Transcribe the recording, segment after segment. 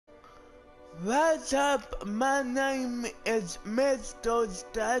What's up? My name is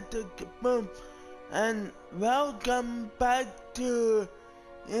Mrstaticboom, and welcome back to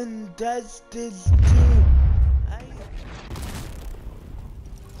Injustice 2.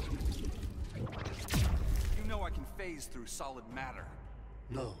 You know I can phase through solid matter.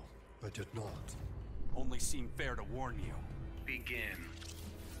 No, I did not. Only seemed fair to warn you. Begin.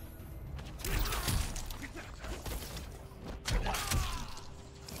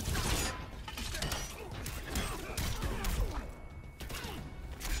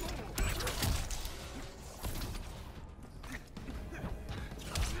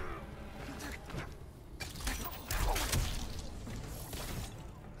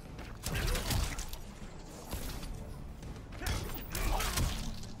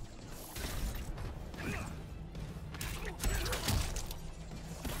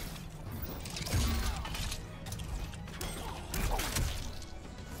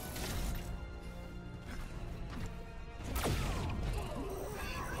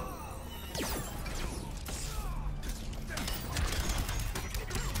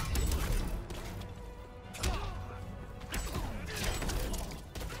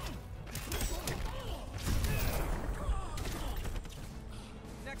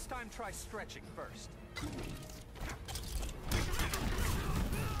 Next time, try stretching first.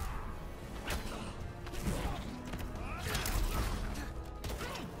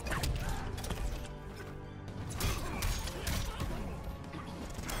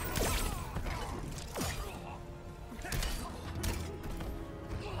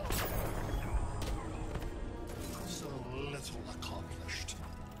 So little accomplished.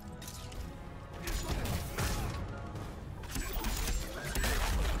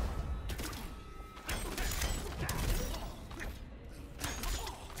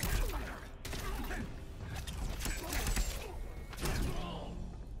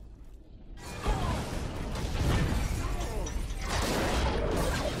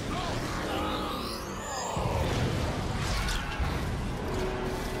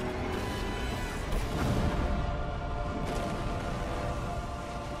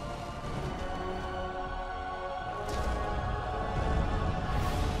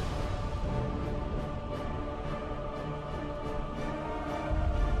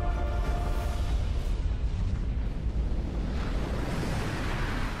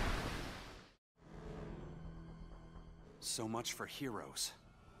 So much for heroes.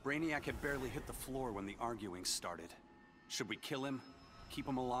 Brainiac had barely hit the floor when the arguing started. Should we kill him? Keep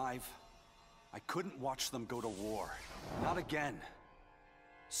him alive? I couldn't watch them go to war. Not again.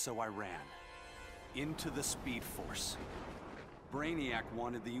 So I ran. Into the Speed Force. Brainiac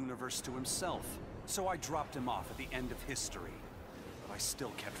wanted the universe to himself, so I dropped him off at the end of history. But I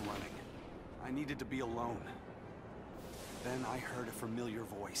still kept running. I needed to be alone. Then I heard a familiar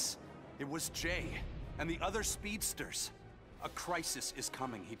voice. It was Jay and the other speedsters. A crisis is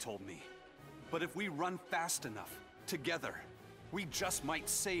coming, he told me. But if we run fast enough, together, we just might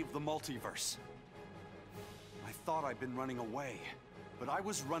save the multiverse. I thought I'd been running away, but I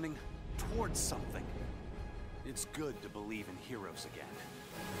was running towards something. It's good to believe in heroes again.